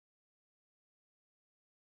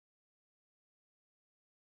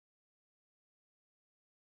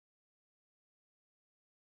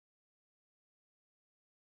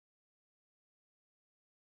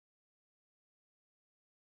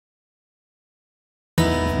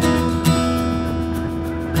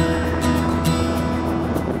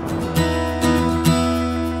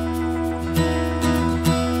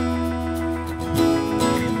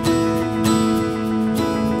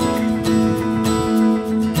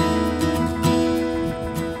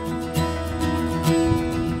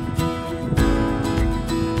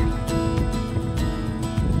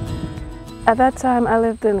At that time, I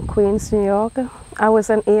lived in Queens, New York. I was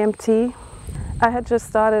an EMT. I had just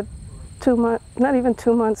started 2 months, not even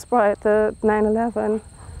 2 months prior to 9/11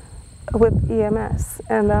 with EMS.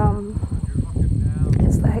 And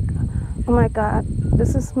it's like, oh my God,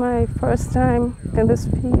 this is my first time in this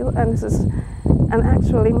field, and this is an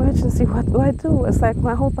actual emergency. What do I do? It's like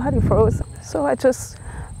my whole body froze. So I just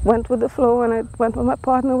went with the flow, and I went with my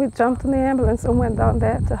partner. We jumped in the ambulance and went down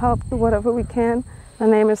there to help do whatever we can. My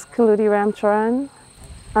name is Kaloutie Ramcharan.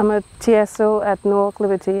 I'm a TSO at Newark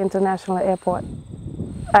Liberty International Airport.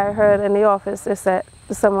 I heard in the office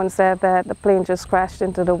someone said that the plane just crashed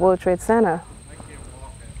into the World Trade Center.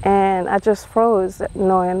 And I just froze,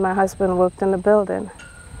 knowing my husband worked in the building.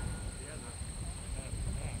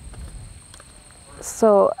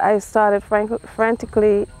 So I started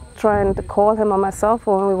frantically trying to call him on my cell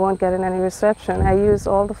phone. We weren't getting any reception. I used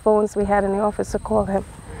all the phones we had in the office to call him.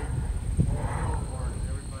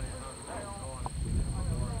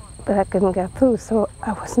 But I couldn't get through, so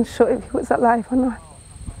I wasn't sure if he was alive or not.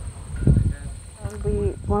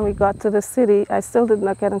 When we got to the city, I still did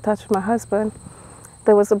not get in touch with my husband.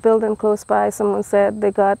 There was a building close by. Someone said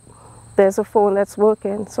there's a phone that's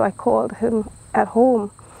working. So I called him at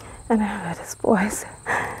home, and I heard his voice.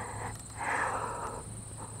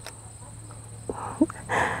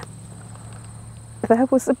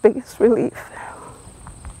 That was the biggest relief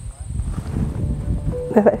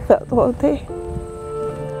that I felt all day.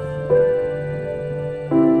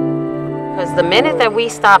 Because the minute that we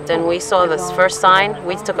stopped and we saw this first sign,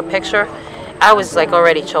 we took a picture, I was like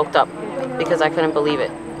already choked up because I couldn't believe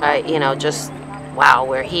it. Just, wow,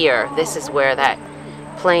 we're here. This is where that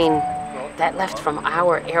plane that left from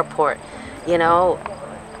our airport,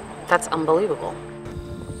 that's unbelievable.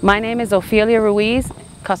 My name is Ofelia Ruiz,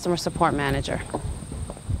 Customer Support Manager.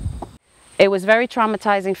 It was very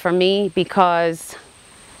traumatizing for me because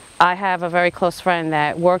I have a very close friend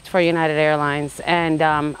that worked for United Airlines, and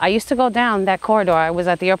I used to go down that corridor. I was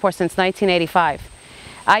at the airport since 1985.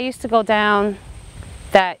 I used to go down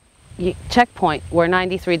that checkpoint where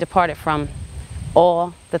 93 departed from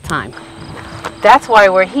all the time. That's why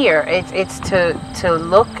we're here. It's to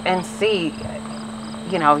look and see,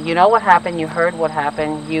 you know what happened, you heard what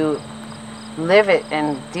happened, you live it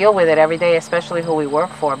and deal with it every day, especially who we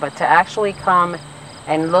work for, but to actually come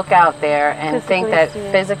and look out there and think that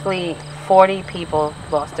physically 40 people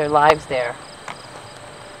lost their lives there.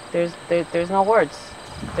 There's no words.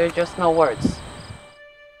 There's just no words.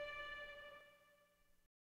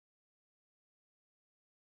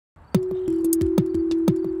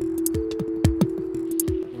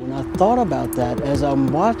 When I thought about that, as I'm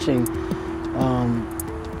watching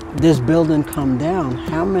this building come down,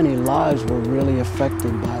 how many lives were really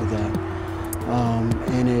affected by that?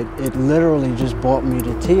 And it literally just brought me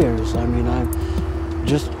to tears. I mean, I'm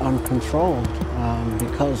just uncontrolled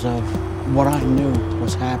because of what I knew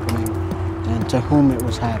was happening and to whom it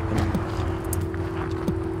was happening.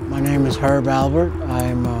 My name is Albert.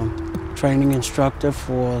 I'm a training instructor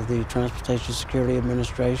for the Transportation Security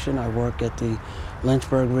Administration. I work at the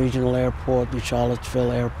Lynchburg Regional Airport, the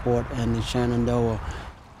Charlottesville Airport, and the Shenandoah.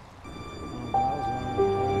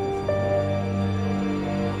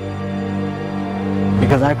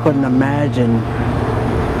 Because I couldn't imagine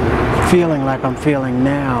feeling like I'm feeling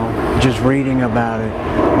now, just reading about it.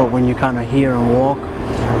 But when you kind of hear and walk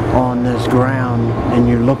on this ground and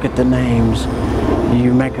you look at the names,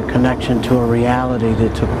 you make a connection to a reality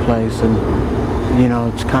that took place, and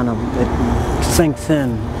it's kind of, it sinks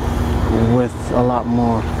in with a lot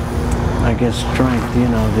more, I guess, strength,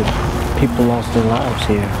 that people lost their lives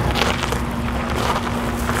here.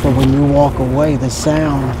 But when you walk away, the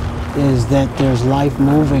sound is that there's life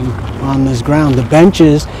moving on this ground. The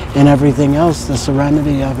benches and everything else, the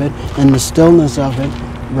serenity of it and the stillness of it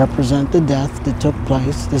represent the death that took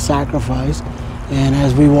place, the sacrifice. And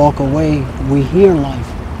as we walk away, we hear life,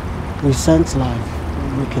 we sense life,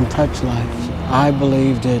 we can touch life. I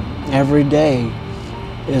believe that every day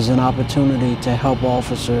is an opportunity to help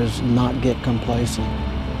officers not get complacent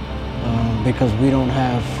because we don't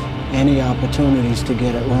have any opportunities to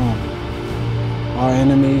get it wrong. Our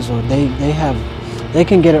enemies, or they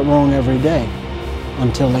can get it wrong every day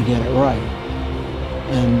until they get it right.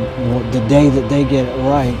 And the day that they get it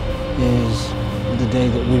right is the day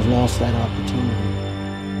that we've lost that opportunity.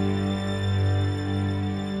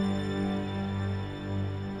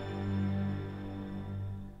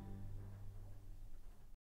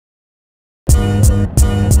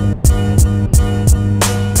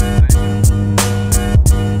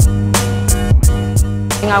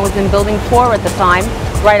 I was in building 4 at the time,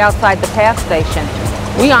 right outside the path station.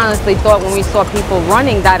 We honestly thought when we saw people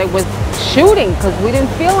running that it was shooting because we didn't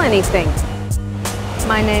feel anything.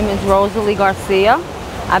 My name is Rosalie Garcia.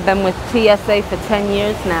 I've been with TSA for 10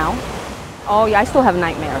 years now. Oh yeah, I still have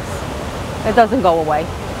nightmares. It doesn't go away.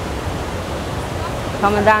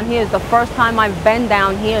 Coming down here is the first time I've been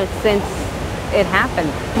down here since it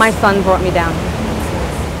happened. My son brought me down.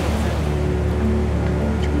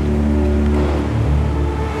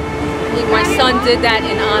 My son did that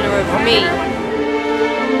in honor of me.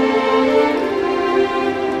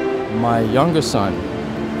 My younger son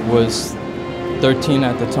was 13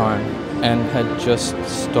 at the time and had just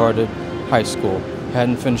started high school.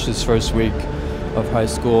 Hadn't finished his first week of high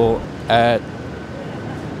school at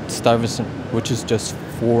Stuyvesant, which is just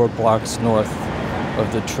 4 blocks north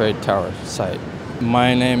of the Trade Tower site.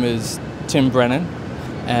 My name is Tim Brennan,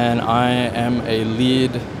 and I am a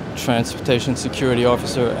lead transportation security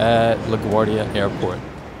officer at LaGuardia Airport.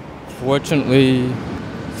 Fortunately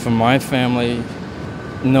for my family,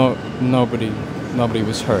 nobody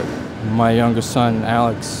was hurt. My younger son,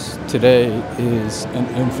 Alex, today is an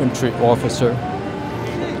infantry officer,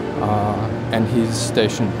 and he's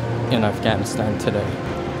stationed in Afghanistan today.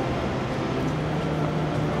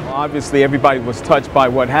 Obviously, everybody was touched by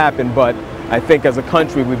what happened, but I think as a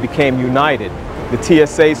country we became united. The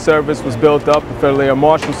TSA service was built up, the Federal Air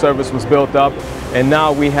Marshal service was built up, and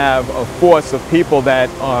now we have a force of people that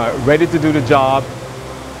are ready to do the job.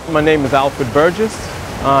 My name is Alfred Burgess.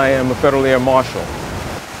 I am a Federal Air Marshal.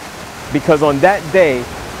 Because on that day,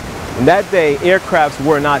 aircrafts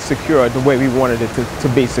were not secure the way we wanted it to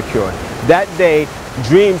be secured. That day,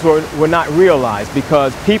 dreams were not realized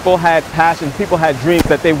because people had passion, people had dreams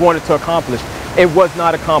that they wanted to accomplish. It was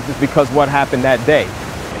not accomplished because what happened that day.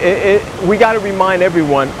 We got to remind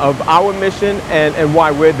everyone of our mission and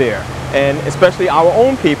why we're there. And especially our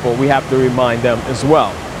own people, we have to remind them as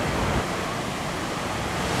well.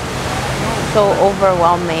 So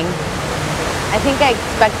overwhelming. I think I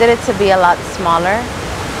expected it to be a lot smaller.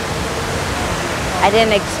 I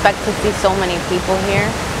didn't expect to see so many people here.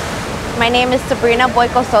 My name is Sabrina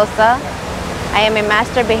Bojko-Sosa. I am a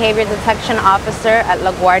Master Behavior Detection Officer at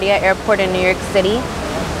LaGuardia Airport in New York City.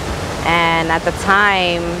 And at the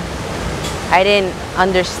time, I didn't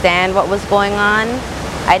understand what was going on.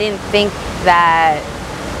 I didn't think that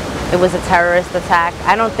it was a terrorist attack.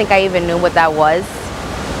 I don't think I even knew what that was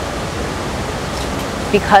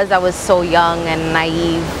because I was so young and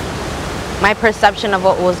naive. My perception of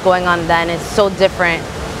what was going on then is so different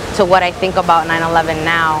to what I think about 9/11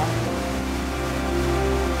 now.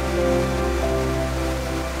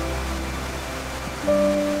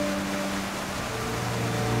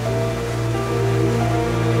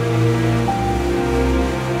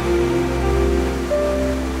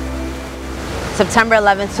 September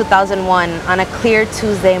 11th, 2001, on a clear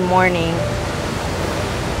Tuesday morning.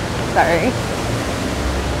 Sorry.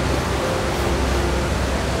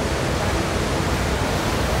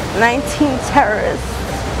 "19 terrorists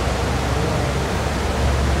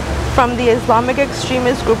from the Islamic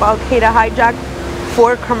extremist group Al-Qaeda hijacked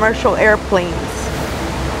 4 commercial airplanes."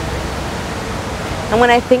 And when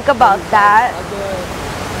I think about that,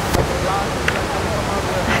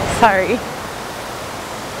 sorry.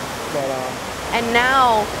 And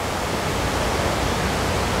now,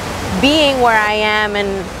 being where I am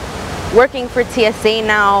and working for TSA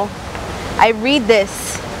now, I read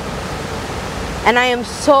this and I am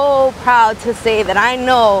so proud to say that I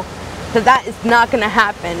know that that is not going to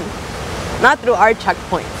happen. Not through our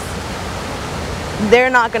checkpoints. They're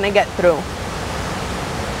not going to get through.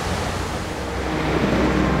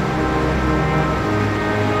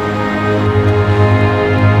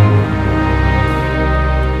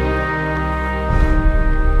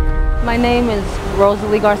 My name is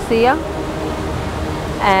Rosalie Garcia,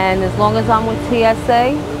 and as long as I'm with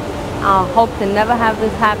TSA, I'll hope to never have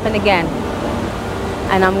this happen again.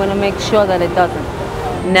 And I'm going to make sure that it doesn't.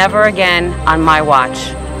 Never again on my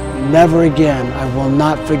watch. Never again. I will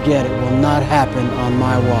not forget. It will not happen on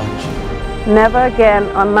my watch. Never again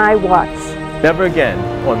on my watch. Never again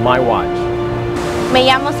on my watch. Me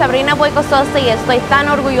llamo Sabrina Bojko-Sosa y estoy tan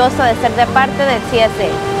orgullosa de ser de parte de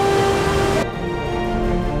TSA.